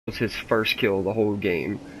was his first kill of the whole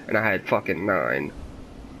game, and I had fucking 9.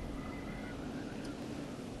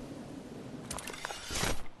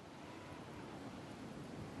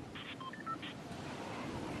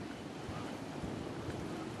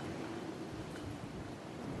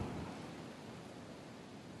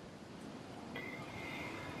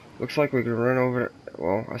 Looks like we can run over.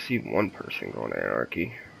 Well, I see one person going to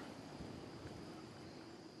Anarchy.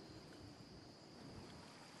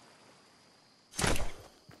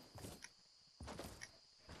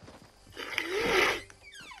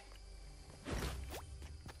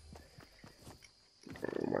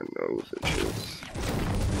 Oh, my nose itches.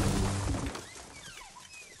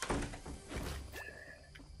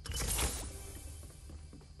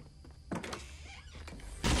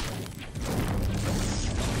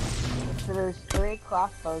 So there's 3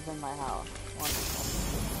 crossbows in my house. Wonderful.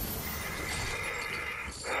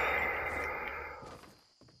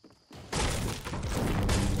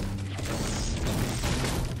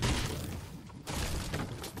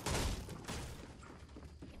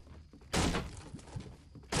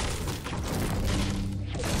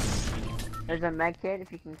 There's a med kit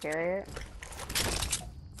if you can carry it.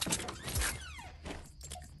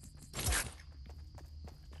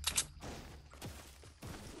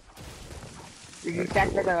 Did you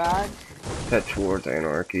check the garage? Head towards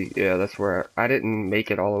Anarchy. Yeah, that's where I didn't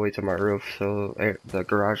make it all the way to my roof, so the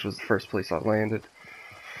garage was the first place I landed.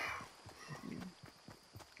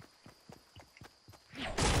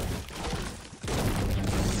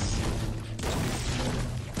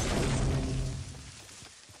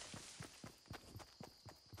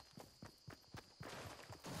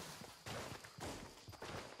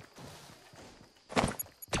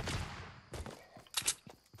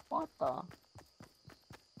 What the?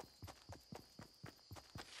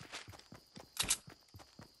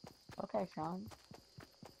 Okay, Sean.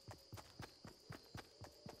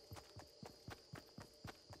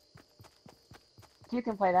 You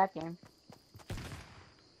can play that game.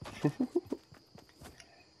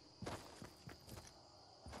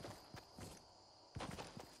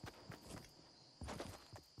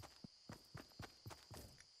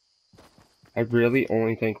 I really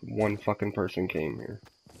only think one fucking person came here.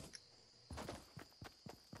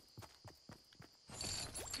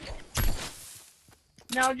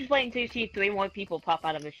 No, just wait until you see 3 more people pop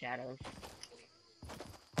out of the shadows.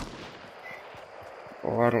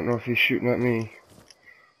 Oh, I don't know if he's shooting at me.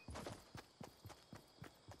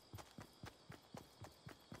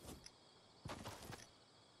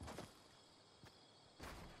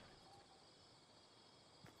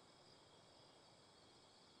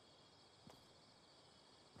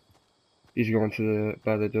 He's going to the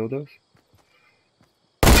by the dildos.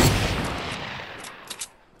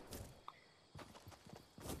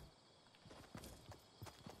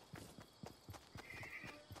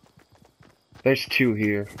 There's 2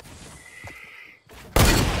 here.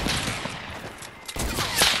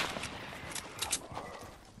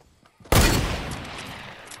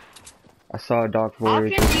 I saw a Doc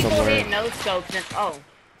Voyage people somewhere. hit no scopes and oh,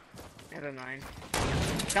 never mind.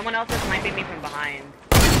 Someone else is sniping me from behind.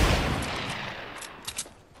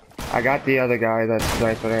 I got the other guy that's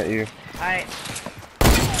sniping at you. Alright.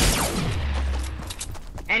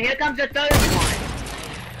 And here comes the 3rd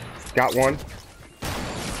one. Got one.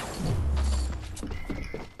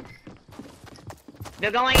 They're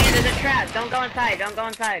going in, there's a trap. Don't go inside, don't go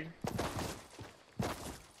inside.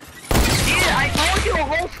 Dude, I told you a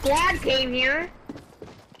whole squad came here.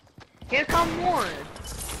 Here come more.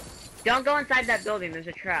 Don't go inside that building, there's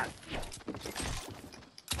a trap.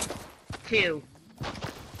 2.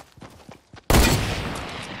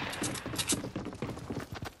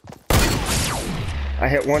 I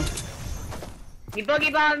hit one. He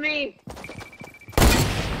boogie bombed me!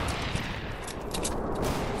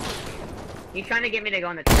 He's trying to get me to go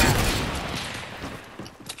in the trap.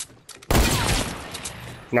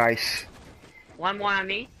 Nice. One more on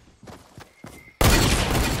me.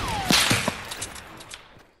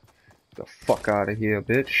 The fuck out of here,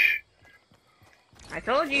 bitch. I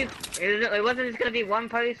told you, it wasn't just gonna be one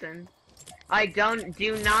person.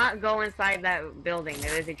 Do not go inside that building,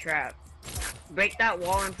 there is a trap. Break that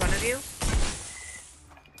wall in front of you.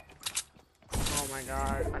 Oh my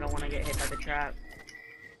god, I don't want to get hit by the trap.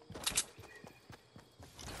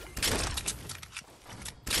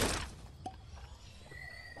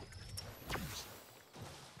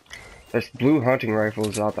 There's blue hunting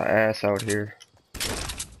rifles out the ass out here.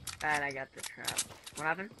 And I got the trap. What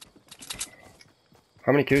happened?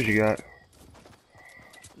 How many kills you got?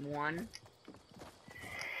 1.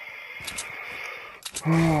 Oh,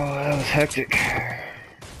 that was hectic.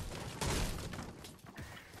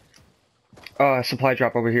 Supply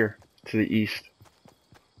drop over here to the east.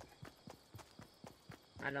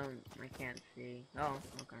 I can't see. Oh,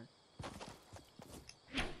 okay.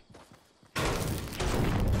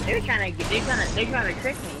 They're trying to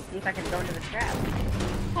trick me, see if I can go into the trap.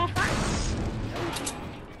 Oh, fine.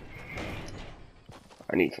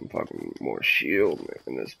 I need some fucking more shield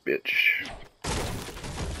in this bitch.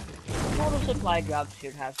 Total supply drops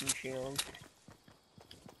should have some shields.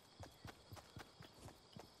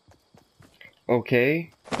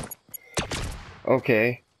 Okay.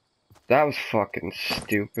 Okay. That was fucking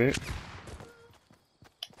stupid.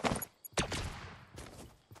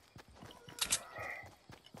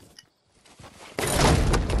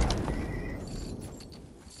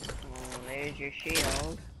 Oh, there's your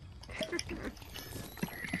shield.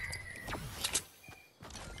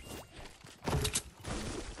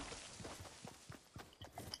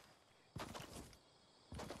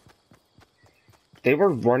 They were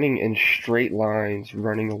running in straight lines,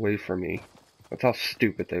 running away from me. That's how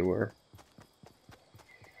stupid they were.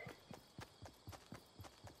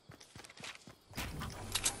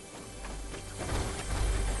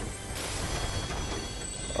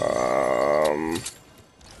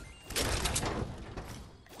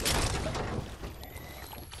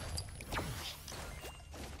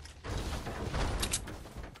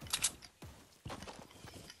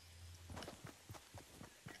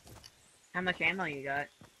 How much ammo you got?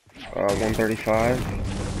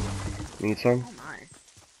 135. Need some? Oh my.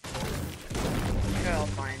 I'm sure I'll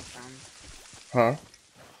find some. Huh?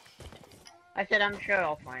 I said I'm sure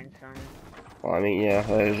I'll find some. Well, I mean, yeah,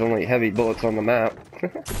 there's only heavy bullets on the map.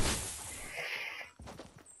 But if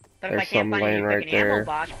I There's can't some find laying any right freaking ammo there.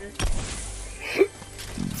 boxes,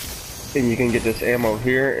 And you can get this ammo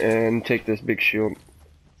here and take this big shield.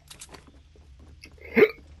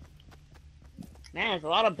 man, there's a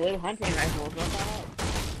lot of blue hunting rifles. What's that?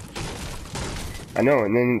 I know,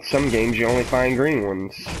 and then in some games you only find green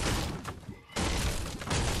ones.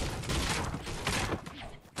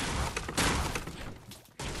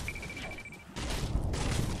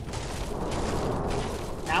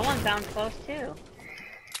 That one sounds close too.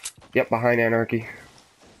 Yep, behind Anarchy.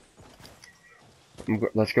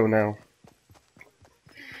 Let's go now.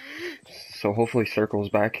 So hopefully Circle's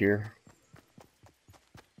back here.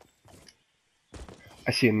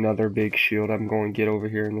 I see another big shield. I'm going to get over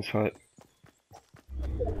here in this hut.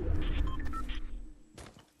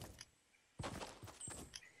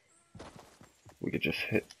 We could just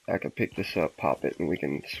I could pick this up, pop it, and we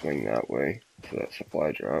can swing that way to that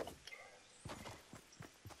supply drop.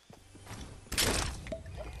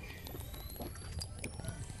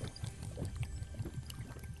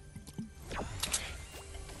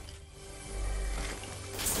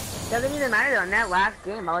 Doesn't even matter though. In that last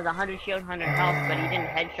game, I was 100 shield, 100 health, but he didn't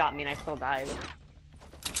headshot me and I still died.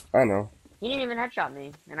 I know. He didn't even headshot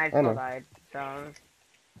me and I I still know. died. So.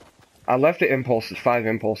 I left the impulses, 5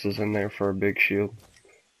 impulses in there for a big shield.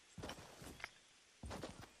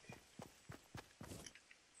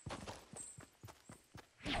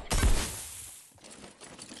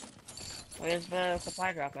 Where's the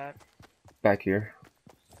supply drop at? Back here.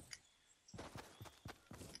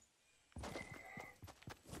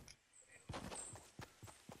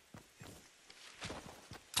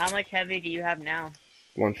 How much heavy do you have now?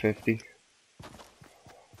 150.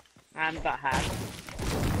 I'm about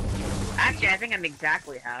half. Actually, I think I'm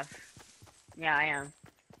exactly half. Yeah, I am.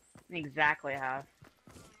 I'm exactly half.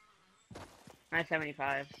 I'm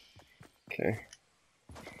 75. Okay.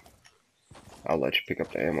 I'll let you pick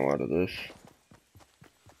up the ammo out of this.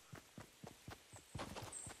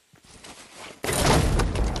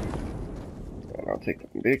 And I'll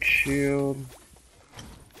take the big shield.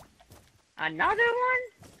 Another one?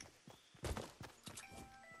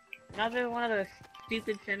 Another one of those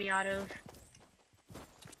stupid semi-autos?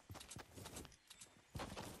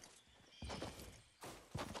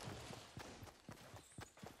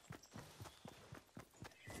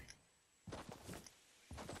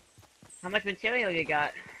 How much material you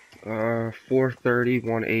got? 430,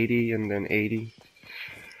 180, and then 80.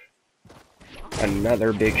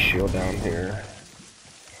 Another big shield down here.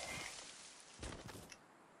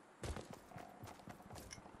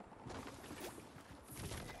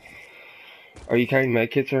 Are you carrying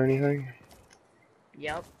medkits or anything?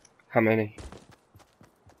 Yep. How many?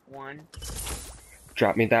 1.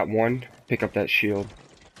 Drop me that one. Pick up that shield.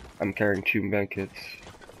 I'm carrying 2 medkits.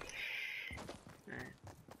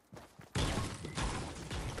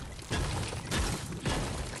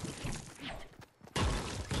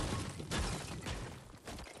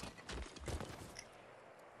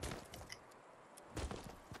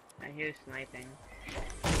 I hear sniping.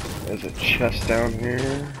 There's a chest down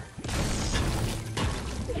here.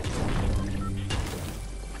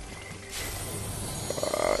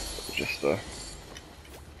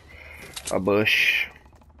 A bush.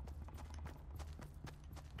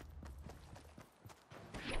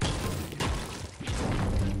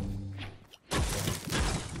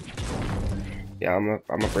 Yeah, I'm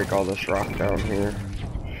gonna break all this rock down here.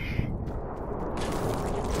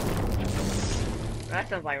 That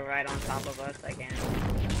sounds like right on top of us, I can.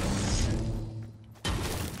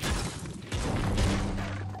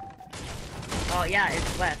 Oh yeah,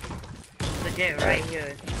 it's left. Legit, right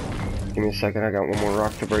here. Give me a second, I got one more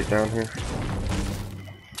rock to break down here.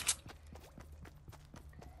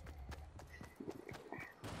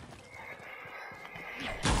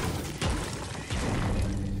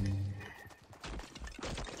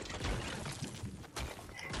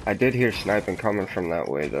 I did hear sniping coming from that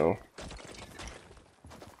way though.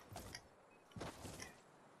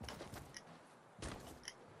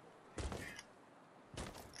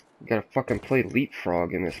 You gotta fucking play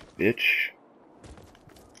leapfrog in this bitch.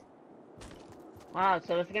 Wow,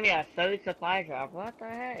 so it's gonna be a food supply drop. What the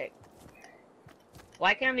heck?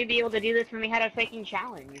 Why can't we be able to do this when we had a freaking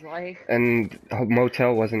challenge? Like, And the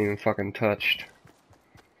motel wasn't even fucking touched.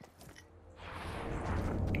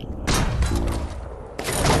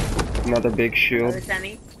 Another big shield. another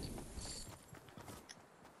semi.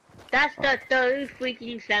 That's the third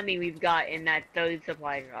freaking semi we've got in that third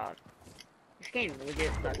supply drop. This game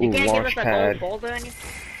legit sucks. You Ooh, can't give us launch a pad. gold bolt or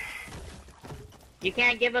anything? You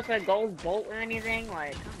can't give us a gold bolt or anything?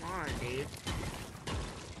 Like, come on, dude.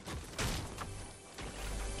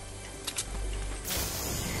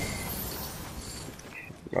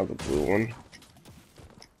 Another blue one.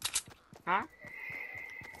 Huh?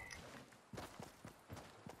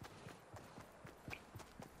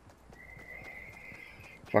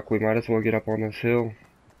 Fuck, we might as well get up on this hill.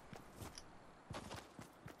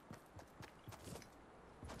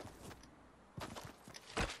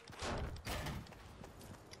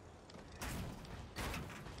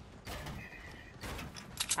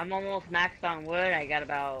 I'm almost maxed on wood. I got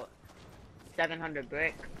about 700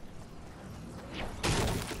 brick.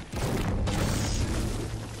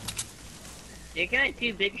 You're gonna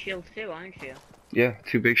do big shields too, aren't you? Yeah,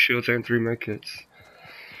 2 big shields and 3 medkits.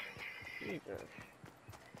 Jesus.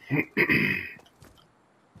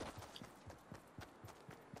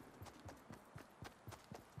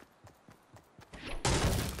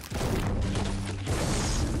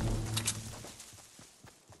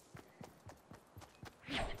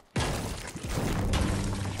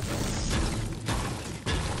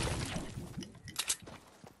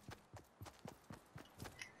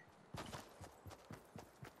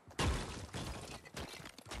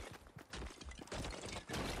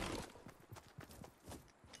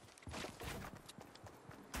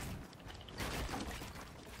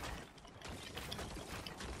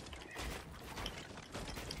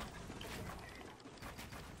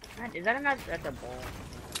 Is that enough? That's a bowl.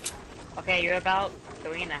 Okay, you're about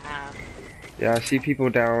 3.5. Yeah, I see people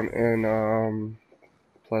down in,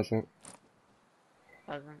 Pleasant.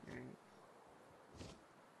 Wasn't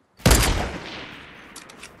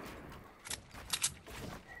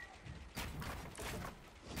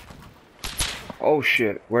Oh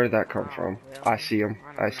shit, where did that come Oh, from? really? I see him.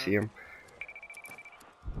 I I don't see know. him.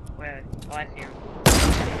 Where? Oh, I see him.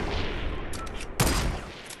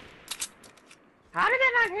 How did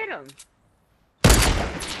I not hit him?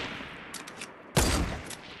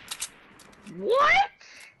 What?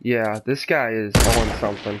 Yeah, this guy is on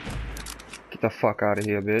something. Get the fuck out of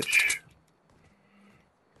here, bitch.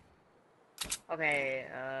 Okay,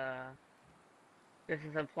 there's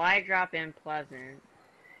a supply drop in Pleasant.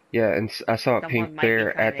 Yeah, and I saw a Someone pink might be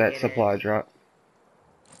bear trying at to that get it. supply drop.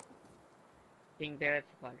 Being there at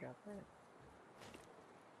supply drop. Right?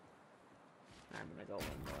 I'm gonna go one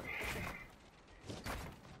more.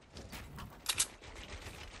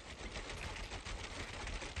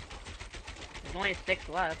 There's only 6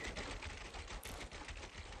 left.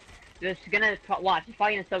 There's gonna watch. It's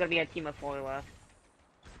probably still gonna be a team of 4 left.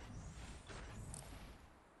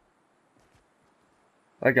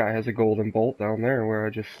 That guy has a golden bolt down there where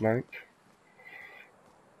I just sniped.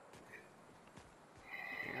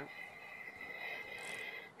 Yeah.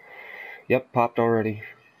 Yep, popped already.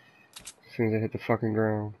 As soon as I hit the fucking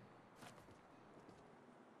ground.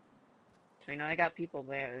 So you know I got people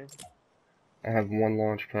there. I have 1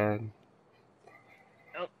 launch pad.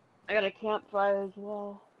 Oh, I got a campfire as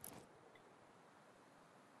well.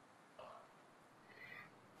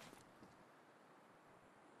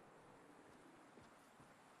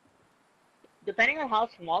 Depending on how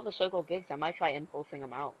small the circle gets, I might try impulsing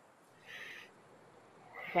them out.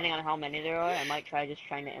 Depending on how many there are, I might try just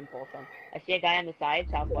trying to impulse them. I see a guy on the side,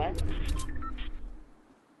 southwest.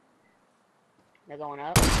 They're going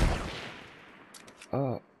up.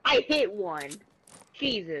 Oh, I hit one.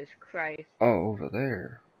 Jesus Christ. Oh, over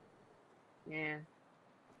there. Yeah.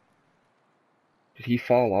 Did he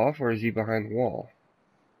fall off or is he behind the wall?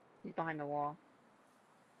 He's behind the wall.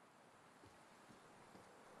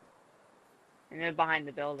 And they're behind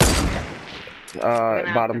the building. We're gonna have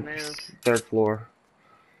to Bottom, move. third floor.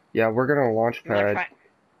 Yeah, we're gonna launch You wanna pad. try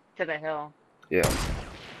to the hill. Yeah.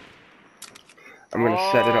 I'm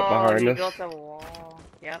gonna set it up Oh, behind he us. built a wall.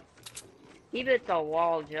 Yep. He built a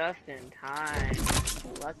wall just in time.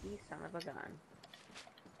 Lucky son of a gun.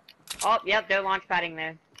 Oh, yep, they're launch padding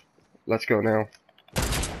there. Let's go now.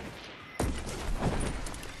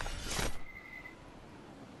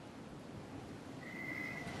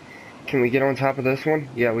 Can we get on top of this one?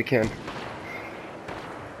 Yeah, we can.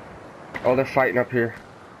 Oh, they're fighting up here.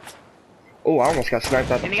 Oh, I almost got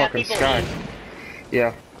sniped out the And we got fucking people sky. east.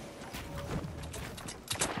 Yeah.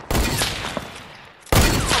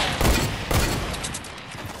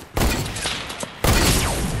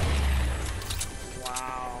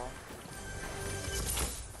 Wow.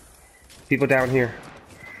 People down here.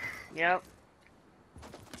 Yep.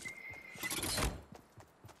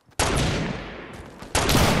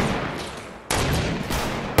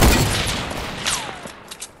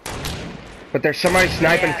 But there's somebody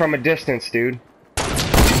sniping Yeah. from a distance, dude.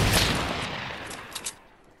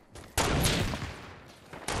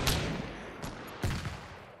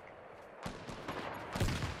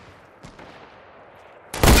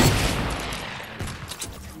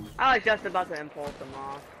 I was just about to impulse them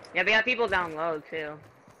off. Yeah, we got people down low, too.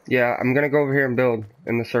 Yeah, I'm gonna go over here and build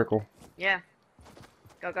in the circle. Yeah.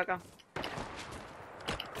 Go, go, go.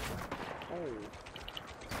 Oh.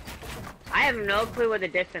 I have no clue where the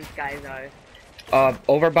distance guys are.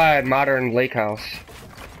 Over by Modern Lake House.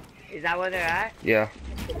 Is that where they're at? Yeah.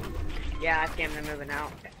 Yeah, I see them. They're moving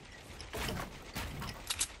out. There's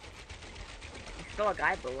still a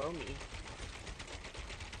guy below me.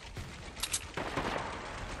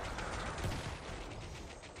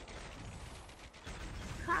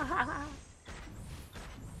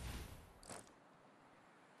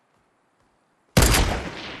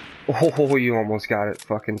 Oh, you almost got it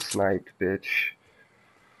fucking sniped, bitch.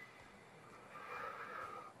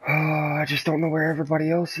 Oh, I just don't know where everybody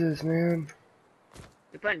else is, man.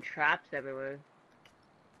 They're putting traps everywhere.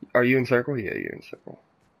 Are you in circle? Yeah, you're in circle.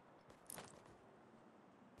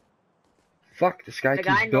 Fuck, this guy The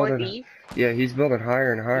keeps guy building. northeast, Yeah, he's building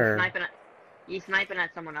higher and higher. he's sniping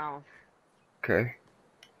at someone else. Okay.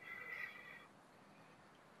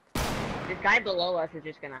 This guy below us is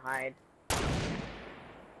just gonna hide.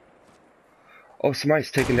 Oh, somebody's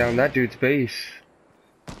taking down that dude's base.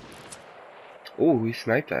 Oh, he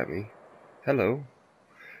sniped at me. Hello.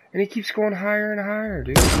 And he keeps going higher and higher,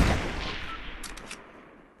 dude.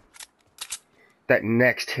 That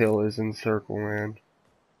next hill is in circle, man.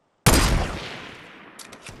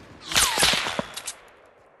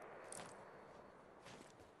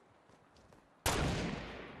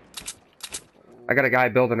 I got a guy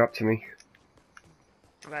building up to me.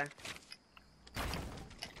 Okay.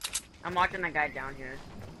 I'm watching that guy down here.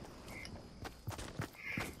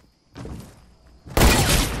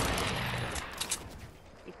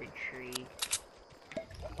 He's a tree.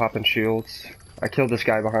 Popping shields. I killed this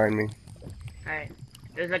guy behind me. Alright.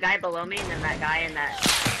 There's a guy below me and then that guy in that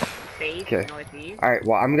space Okay. northeast. Alright,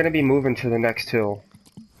 well, I'm gonna be moving to the next hill.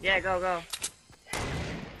 Yeah, go, go.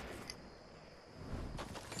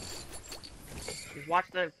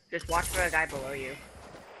 Just watch for a guy below you.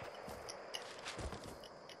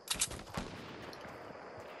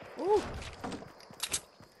 Ooh.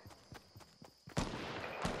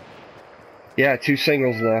 Yeah, 2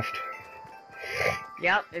 singles left.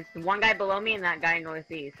 Yep, it's the one guy below me and that guy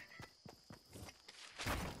northeast.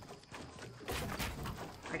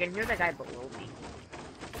 I can hear the guy below me.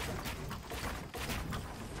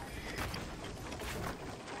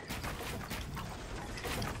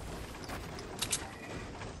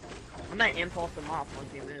 I'm gonna impulse him off once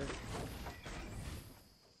he moves.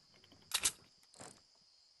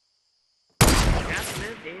 You have to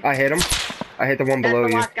move, dude. I hit him. I hit the one That's below the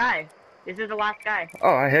you. last guy. This is the last guy.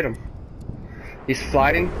 Oh, I hit him. He's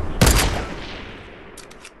sliding.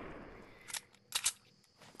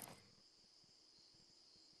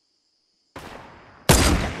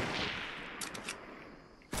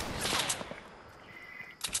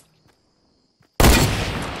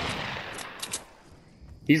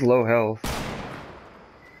 He's low health.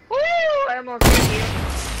 Woo! I almost hit you.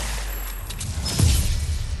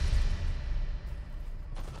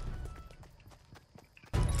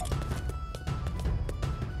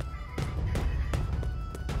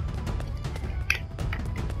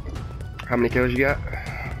 How many kills you got?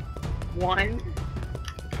 One.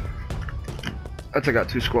 I took out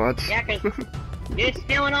 2 squads. Yeah, 'cause you're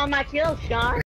stealing all my kills, Sean.